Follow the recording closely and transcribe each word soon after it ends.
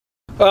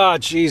Ah,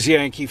 geez,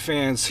 Yankee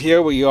fans, here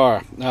we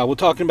are. We're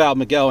talking about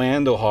Miguel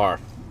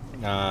Andujar.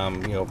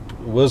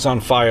 Was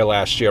on fire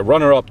last year,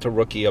 runner-up to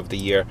Rookie of the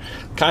Year.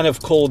 Kind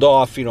of cooled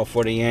off,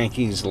 for the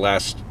Yankees the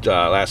last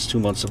 2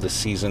 months of the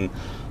season.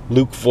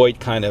 Luke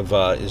Voigt kind of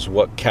is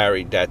what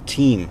carried that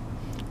team.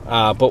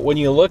 But when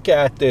you look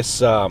at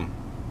this, Andujar,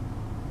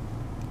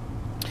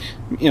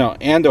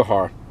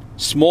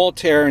 small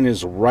tear in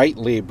his right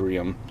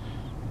labrum,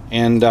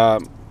 and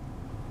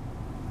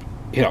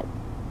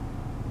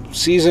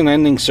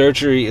season-ending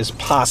surgery is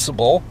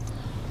possible,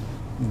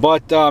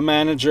 but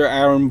manager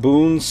Aaron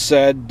Boone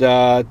said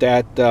that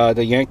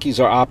the Yankees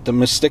are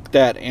optimistic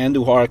that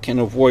Andujar can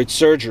avoid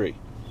surgery.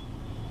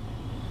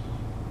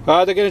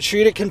 They're going to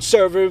treat it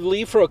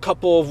conservatively for a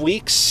couple of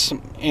weeks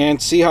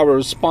and see how it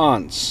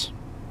responds.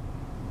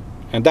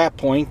 At that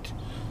point,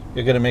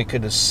 you're going to make a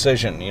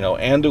decision.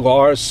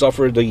 Andujar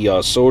suffered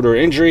the shoulder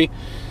injury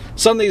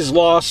Sunday's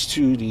loss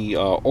to the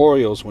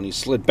Orioles when he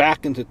slid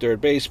back into third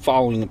base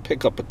following a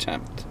pickup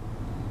attempt.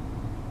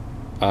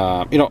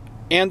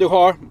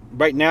 Andujar,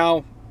 right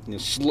now,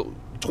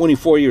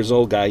 24 years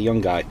old guy,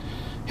 young guy,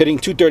 hitting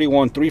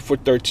 .231, 3 for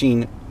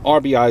 13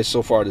 RBIs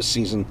so far this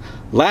season.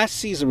 Last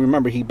season,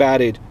 remember, he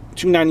batted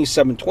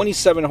 .297,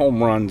 27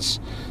 home runs,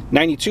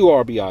 92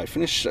 RBI.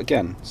 Finished,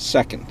 again,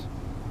 second.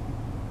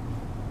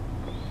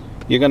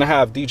 You're going to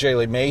have DJ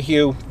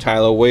LeMahieu,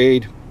 Tyler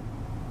Wade,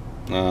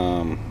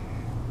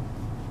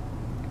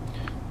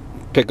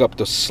 pick up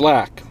the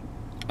slack.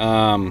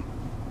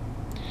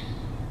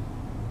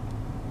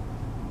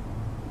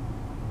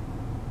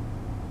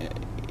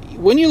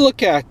 When you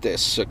look at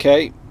this,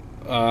 okay,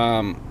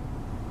 and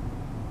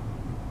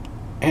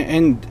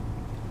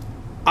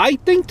I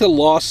think the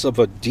loss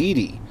of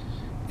Didi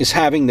is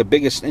having the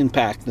biggest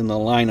impact in the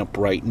lineup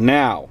right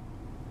now.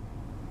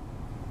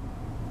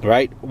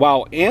 Right?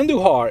 While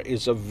Andujar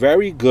is a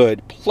very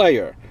good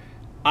player,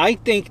 I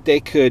think they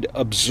could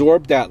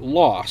absorb that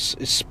loss,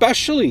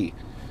 especially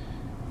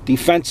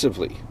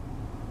defensively.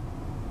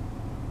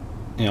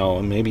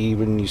 Maybe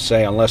even you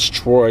say, unless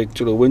Troy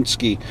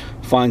Tulowitzki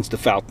finds the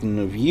fountain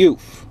of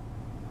youth.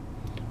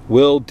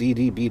 Will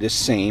Didi be the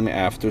same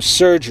after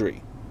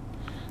surgery?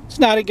 It's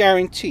not a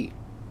guarantee.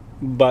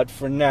 But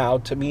for now,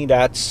 to me,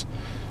 that's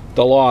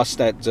the loss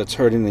that's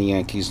hurting the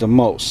Yankees the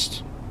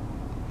most.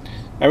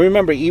 And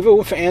remember, even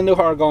with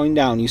Andujar going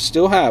down, you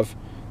still have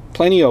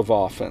plenty of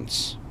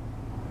offense.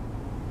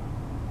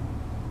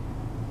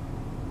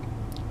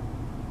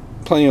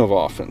 Plenty of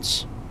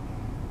offense.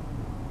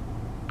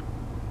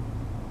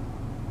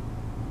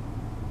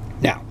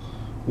 Now,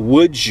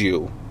 would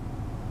the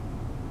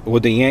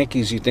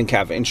Yankees, you think,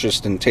 have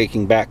interest in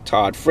taking back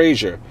Todd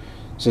Frazier,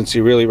 since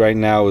he really right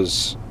now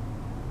is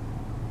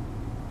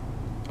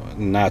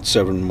not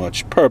serving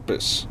much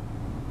purpose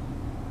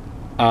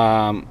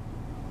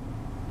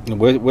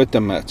with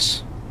the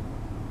Mets?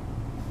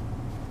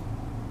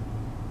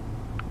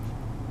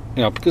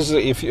 Because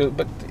a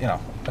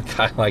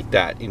guy like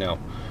that,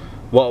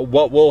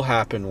 what will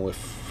happen with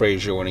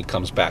Frazier when he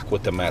comes back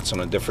with the Mets?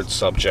 On a different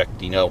subject,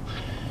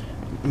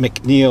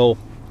 McNeil,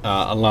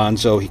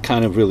 Alonso, he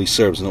kind of really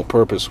serves no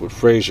purpose with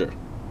Frazier.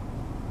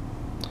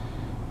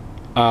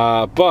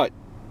 But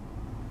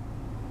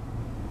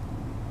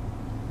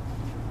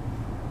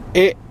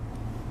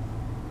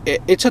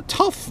it's a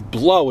tough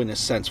blow in a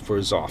sense for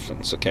his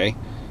offense, okay?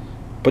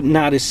 But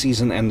not a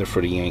season ender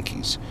for the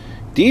Yankees.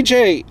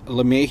 DJ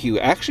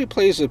LeMahieu actually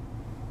plays a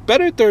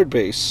better third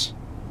base,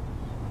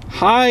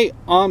 high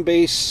on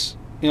base,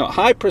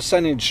 high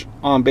percentage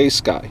on base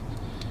guy.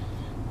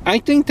 I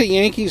think the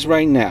Yankees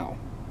right now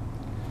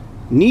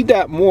need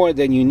that more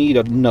than you need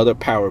another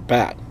power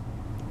bat.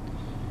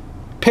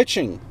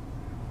 Pitching,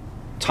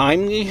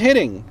 timely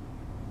hitting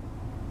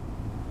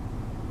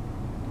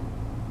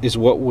is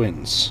what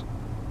wins.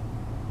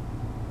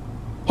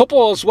 Hope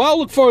all is well.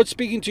 Look forward to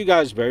speaking to you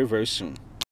guys very, very soon.